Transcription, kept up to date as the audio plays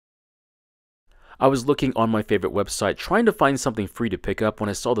I was looking on my favorite website trying to find something free to pick up when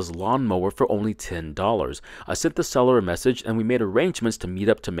I saw this lawnmower for only $10. I sent the seller a message and we made arrangements to meet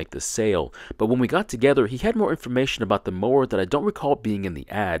up to make the sale. But when we got together, he had more information about the mower that I don't recall being in the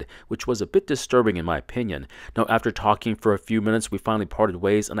ad, which was a bit disturbing in my opinion. Now, after talking for a few minutes, we finally parted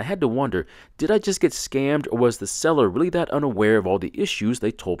ways and I had to wonder, did I just get scammed or was the seller really that unaware of all the issues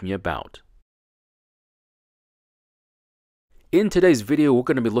they told me about? In today's video, we're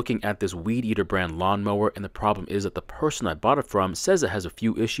going to be looking at this Weedeater brand lawnmower, and the problem is that the person I bought it from says it has a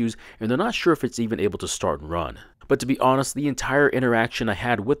few issues and they're not sure if it's even able to start and run. But to be honest, the entire interaction I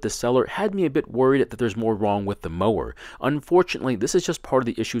had with the seller had me a bit worried that there's more wrong with the mower. Unfortunately, this is just part of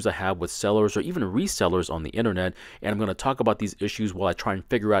the issues I have with sellers or even resellers on the internet, and I'm going to talk about these issues while I try and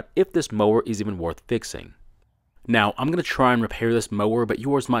figure out if this mower is even worth fixing. Now, I'm going to try and repair this mower, but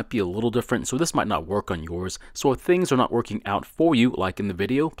yours might be a little different, so this might not work on yours. So if things are not working out for you, like in the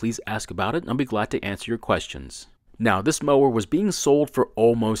video, please ask about it and I'll be glad to answer your questions. Now, this mower was being sold for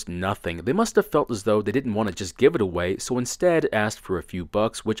almost nothing. They must have felt as though they didn't want to just give it away, so instead asked for a few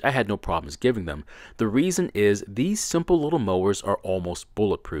bucks, which I had no problems giving them. The reason is these simple little mowers are almost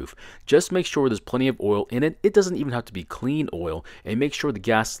bulletproof. Just make sure there's plenty of oil in it. It doesn't even have to be clean oil, and make sure the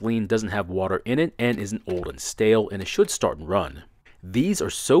gasoline doesn't have water in it and isn't old and stale, and it should start and run. These are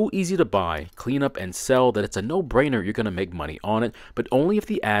so easy to buy, clean up, and sell that it's a no-brainer you're going to make money on it, but only if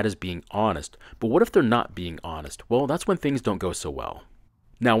the ad is being honest. But what if they're not being honest? Well, that's when things don't go so well.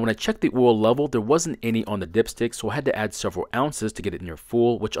 Now, when I checked the oil level, there wasn't any on the dipstick, so I had to add several ounces to get it near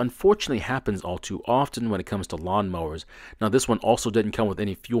full, which unfortunately happens all too often when it comes to lawnmowers. Now, this one also didn't come with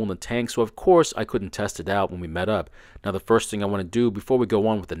any fuel in the tank, so of course I couldn't test it out when we met up. Now, the first thing I want to do before we go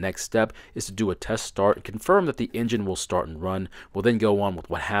on with the next step is to do a test start and confirm that the engine will start and run. We'll then go on with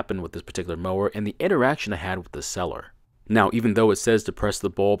what happened with this particular mower and the interaction I had with the seller. Now, even though it says to press the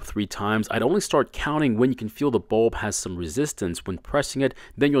bulb 3 times, I'd only start counting when you can feel the bulb has some resistance. When pressing it,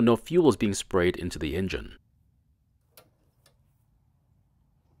 then you'll know fuel is being sprayed into the engine.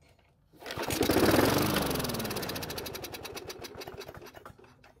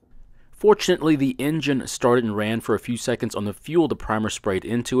 Fortunately, the engine started and ran for a few seconds on the fuel the primer sprayed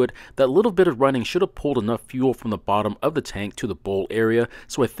into it. That little bit of running should have pulled enough fuel from the bottom of the tank to the bowl area,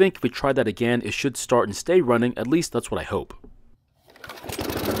 so I think if we try that again, it should start and stay running. At least that's what I hope.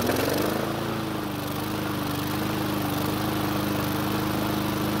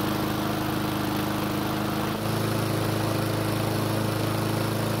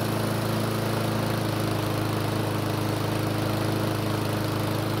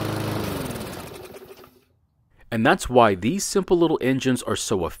 And that's why these simple little engines are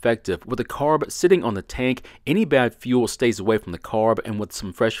so effective. With the carb sitting on the tank, any bad fuel stays away from the carb, and with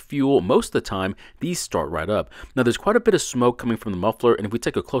some fresh fuel, most of the time, these start right up. Now, there's quite a bit of smoke coming from the muffler, and if we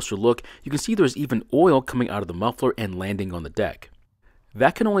take a closer look, you can see there's even oil coming out of the muffler and landing on the deck.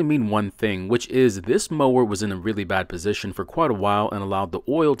 That can only mean one thing, which is this mower was in a really bad position for quite a while and allowed the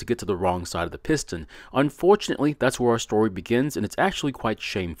oil to get to the wrong side of the piston. Unfortunately, that's where our story begins, and it's actually quite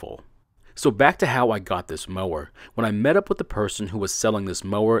shameful. So back to how I got this mower. When I met up with the person who was selling this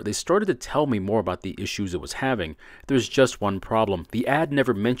mower, they started to tell me more about the issues it was having. There's just one problem. The ad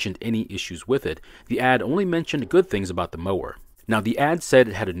never mentioned any issues with it. The ad only mentioned good things about the mower. Now, the ad said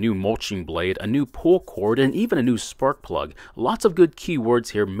it had a new mulching blade, a new pull cord, and even a new spark plug. Lots of good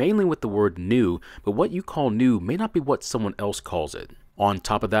keywords here, mainly with the word new, but what you call new may not be what someone else calls it. On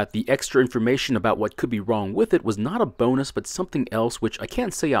top of that, the extra information about what could be wrong with it was not a bonus, but something else which I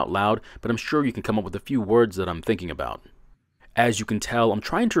can't say out loud, but I'm sure you can come up with a few words that I'm thinking about. As you can tell, I'm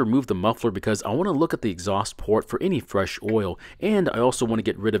trying to remove the muffler because I want to look at the exhaust port for any fresh oil, and I also want to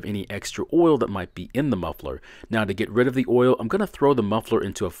get rid of any extra oil that might be in the muffler. Now, to get rid of the oil, I'm going to throw the muffler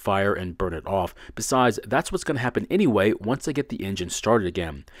into a fire and burn it off. Besides, that's what's going to happen anyway once I get the engine started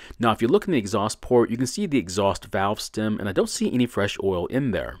again. Now, if you look in the exhaust port, you can see the exhaust valve stem, and I don't see any fresh oil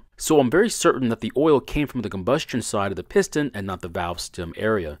in there. So I'm very certain that the oil came from the combustion side of the piston and not the valve stem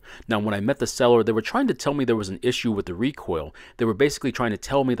area. Now, when I met the seller, they were trying to tell me there was an issue with the recoil. They were basically trying to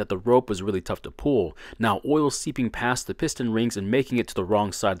tell me that the rope was really tough to pull. Now, oil seeping past the piston rings and making it to the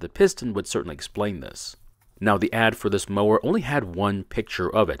wrong side of the piston would certainly explain this. Now, the ad for this mower only had one picture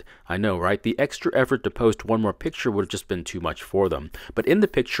of it. I know, right? The extra effort to post one more picture would have just been too much for them. But in the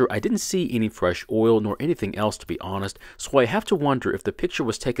picture, I didn't see any fresh oil nor anything else, to be honest, so I have to wonder if the picture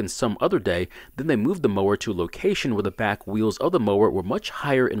was taken some other day, then they moved the mower to a location where the back wheels of the mower were much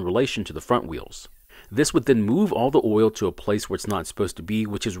higher in relation to the front wheels. This would then move all the oil to a place where it's not supposed to be,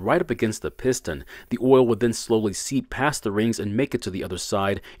 which is right up against the piston. The oil would then slowly seep past the rings and make it to the other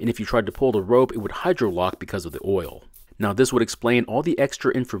side, and if you tried to pull the rope, it would hydrolock because of the oil. Now this would explain all the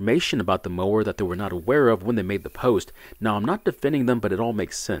extra information about the mower that they were not aware of when they made the post. Now I'm not defending them, but it all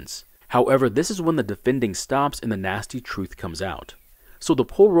makes sense. However, this is when the defending stops and the nasty truth comes out. So the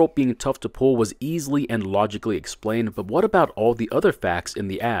pull rope being tough to pull was easily and logically explained, but what about all the other facts in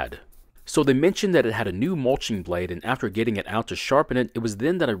the ad? So they mentioned that it had a new mulching blade, and after getting it out to sharpen it, it was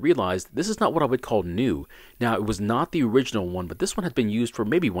then that I realized this is not what I would call new. Now it was not the original one, but this one had been used for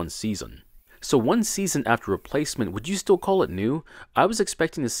maybe 1 season. So 1 season after replacement, would you still call it new? I was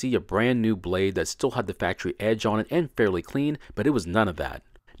expecting to see a brand new blade that still had the factory edge on it and fairly clean, but it was none of that.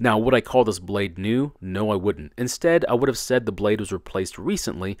 Now, would I call this blade new? No, I wouldn't. Instead, I would have said the blade was replaced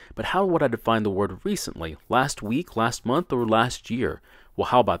recently, but how would I define the word recently? Last week, last month, or last year? Well,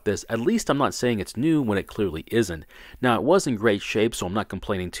 how about this? At least I'm not saying it's new when it clearly isn't. Now, it was in great shape, so I'm not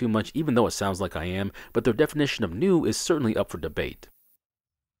complaining too much, even though it sounds like I am, but their definition of new is certainly up for debate.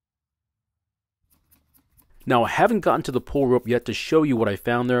 Now, I haven't gotten to the pull rope yet to show you what I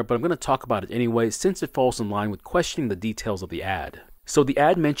found there, but I'm going to talk about it anyway since it falls in line with questioning the details of the ad. So the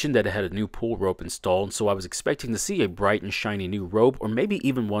ad mentioned that it had a new pull rope installed, so I was expecting to see a bright and shiny new rope, or maybe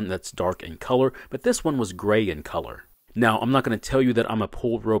even one that's dark in color, but this one was gray in color. Now, I'm not going to tell you that I'm a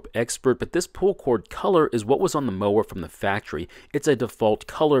pull rope expert, but this pull cord color is what was on the mower from the factory. It's a default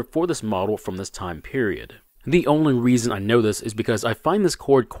color for this model from this time period. The only reason I know this is because I find this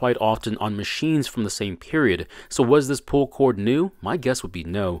cord quite often on machines from the same period. So was this pull cord new? My guess would be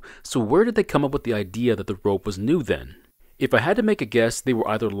no. So where did they come up with the idea that the rope was new then? If I had to make a guess, they were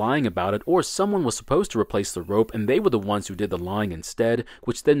either lying about it or someone was supposed to replace the rope and they were the ones who did the lying instead,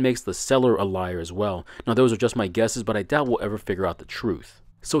 which then makes the seller a liar as well. Now those are just my guesses, but I doubt we'll ever figure out the truth.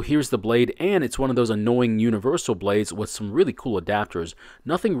 So here's the blade, and it's one of those annoying universal blades with some really cool adapters.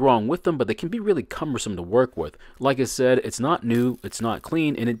 Nothing wrong with them, but they can be really cumbersome to work with. Like I said, it's not new, it's not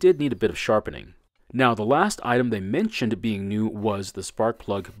clean, and it did need a bit of sharpening. Now, the last item they mentioned being new was the spark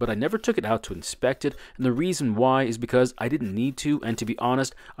plug, but I never took it out to inspect it, and the reason why is because I didn't need to, and to be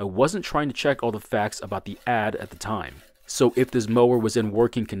honest, I wasn't trying to check all the facts about the ad at the time. So if this mower was in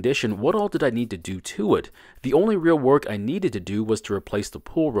working condition, what all did I need to do to it? The only real work I needed to do was to replace the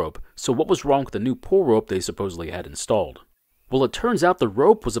pull rope, so what was wrong with the new pull rope they supposedly had installed? Well, it turns out the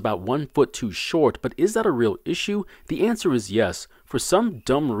rope was about 1 foot too short, but is that a real issue? The answer is yes. For some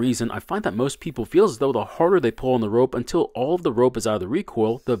dumb reason, I find that most people feel as though the harder they pull on the rope until all of the rope is out of the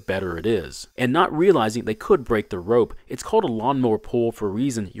recoil, the better it is. And not realizing they could break the rope. It's called a lawnmower pull for a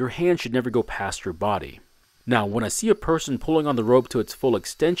reason. Your hand should never go past your body. Now, when I see a person pulling on the rope to its full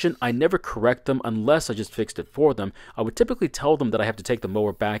extension, I never correct them unless I just fixed it for them. I would typically tell them that I have to take the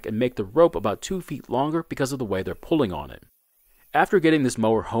mower back and make the rope about 2 feet longer because of the way they're pulling on it. After getting this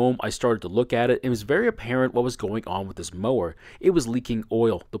mower home, I started to look at it and it was very apparent what was going on with this mower. It was leaking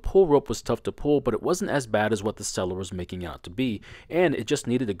oil. The pull rope was tough to pull, but it wasn't as bad as what the seller was making out to be, and it just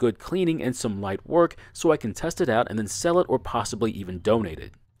needed a good cleaning and some light work so I can test it out and then sell it or possibly even donate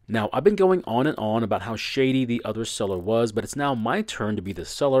it. Now, I've been going on and on about how shady the other seller was, but it's now my turn to be the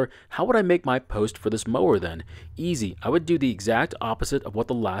seller. How would I make my post for this mower then? Easy. I would do the exact opposite of what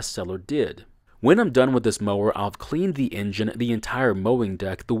the last seller did. When I'm done with this mower, I'll have cleaned the engine, the entire mowing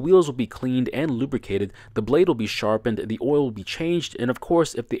deck, the wheels will be cleaned and lubricated, the blade will be sharpened, the oil will be changed, and of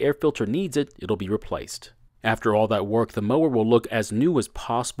course, if the air filter needs it, it'll be replaced. After all that work, the mower will look as new as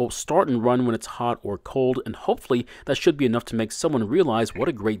possible, start and run when it's hot or cold, and hopefully that should be enough to make someone realize what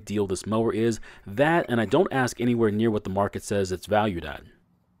a great deal this mower is. That, and I don't ask anywhere near what the market says it's valued at.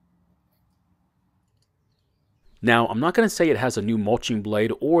 Now, I'm not going to say it has a new mulching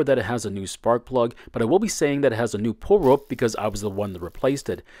blade or that it has a new spark plug, but I will be saying that it has a new pull rope because I was the one that replaced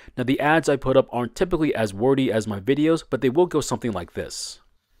it. Now, the ads I put up aren't typically as wordy as my videos, but they will go something like this.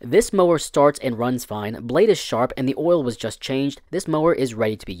 This mower starts and runs fine, blade is sharp, and the oil was just changed. This mower is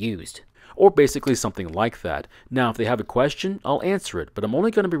ready to be used. Or basically something like that. Now, if they have a question, I'll answer it, but I'm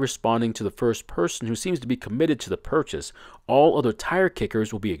only going to be responding to the first person who seems to be committed to the purchase. All other tire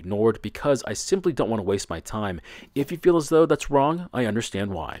kickers will be ignored because I simply don't want to waste my time. If you feel as though that's wrong, I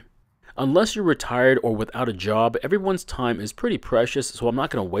understand why. Unless you're retired or without a job, everyone's time is pretty precious, so I'm not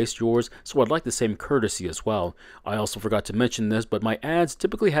going to waste yours, so I'd like the same courtesy as well. I also forgot to mention this, but my ads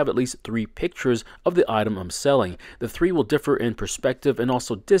typically have at least 3 pictures of the item I'm selling. The 3 will differ in perspective and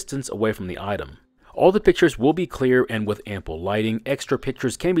also distance away from the item. All the pictures will be clear and with ample lighting. Extra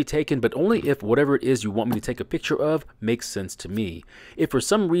pictures can be taken, but only if whatever it is you want me to take a picture of makes sense to me. If for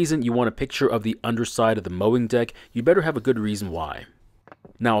some reason you want a picture of the underside of the mowing deck, you better have a good reason why.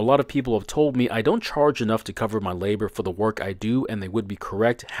 Now, a lot of people have told me I don't charge enough to cover my labor for the work I do, and they would be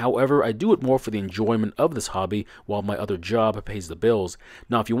correct. However, I do it more for the enjoyment of this hobby while my other job pays the bills.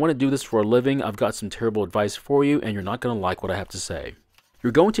 Now, if you want to do this for a living, I've got some terrible advice for you, and you're not going to like what I have to say.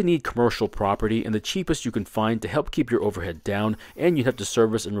 You're going to need commercial property and the cheapest you can find to help keep your overhead down, and you'd have to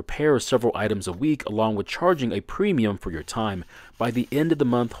service and repair several items a week along with charging a premium for your time. By the end of the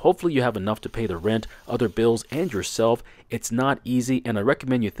month, hopefully you have enough to pay the rent, other bills, and yourself. It's not easy, and I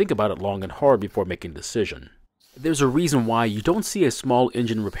recommend you think about it long and hard before making a decision. There's a reason why you don't see a small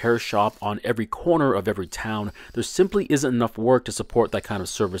engine repair shop on every corner of every town. There simply isn't enough work to support that kind of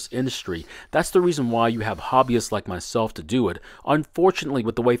service industry. That's the reason why you have hobbyists like myself to do it. Unfortunately,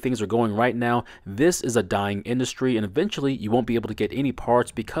 with the way things are going right now, this is a dying industry, and eventually you won't be able to get any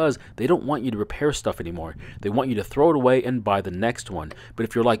parts because they don't want you to repair stuff anymore. They want you to throw it away and buy the next one. But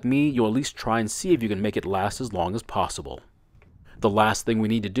if you're like me, you'll at least try and see if you can make it last as long as possible. The last thing we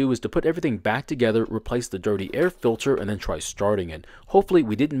need to do is to put everything back together, replace the dirty air filter, and then try starting it. Hopefully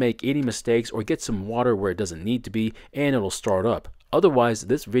we didn't make any mistakes or get some water where it doesn't need to be, and it'll start up. Otherwise,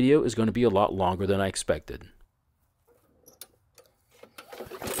 this video is going to be a lot longer than I expected.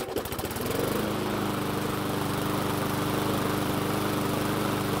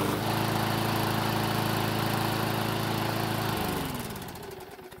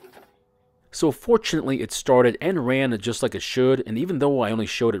 So fortunately it started and ran just like it should, and even though I only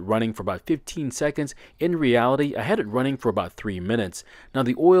showed it running for about 15 seconds, in reality I had it running for about 3 minutes. Now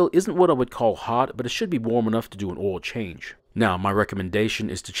the oil isn't what I would call hot, but it should be warm enough to do an oil change. Now my recommendation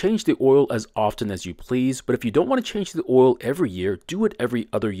is to change the oil as often as you please, but if you don't want to change the oil every year, do it every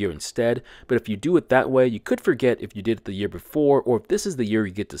other year instead. But if you do it that way, you could forget if you did it the year before, or if this is the year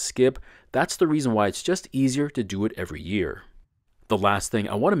you get to skip. That's the reason why it's just easier to do it every year. The last thing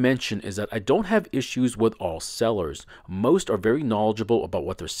I want to mention is that I don't have issues with all sellers. Most are very knowledgeable about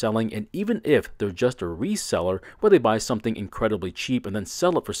what they're selling, and even if they're just a reseller where they buy something incredibly cheap and then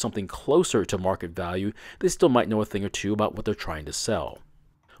sell it for something closer to market value, they still might know a thing or two about what they're trying to sell.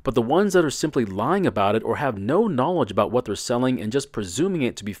 But the ones that are simply lying about it or have no knowledge about what they're selling and just presuming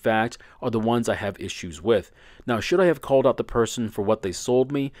it to be fact are the ones I have issues with. Now, should I have called out the person for what they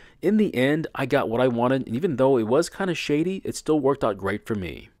sold me? In the end, I got what I wanted, and even though it was kind of shady, it still worked out great for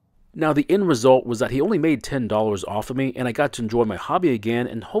me. Now, the end result was that he only made $10 off of me, and I got to enjoy my hobby again,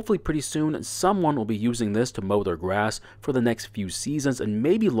 and hopefully pretty soon someone will be using this to mow their grass for the next few seasons and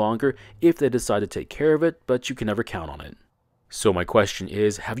maybe longer if they decide to take care of it, but you can never count on it. So my question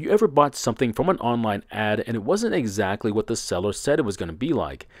is, have you ever bought something from an online ad and it wasn't exactly what the seller said it was going to be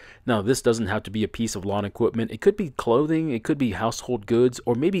like? Now, this doesn't have to be a piece of lawn equipment. It could be clothing, it could be household goods,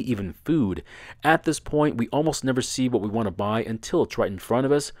 or maybe even food. At this point, we almost never see what we want to buy until it's right in front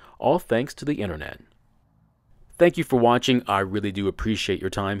of us, all thanks to the internet. Thank you for watching. I really do appreciate your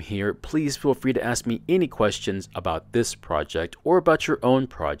time here. Please feel free to ask me any questions about this project or about your own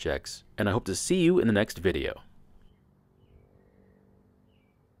projects, and I hope to see you in the next video.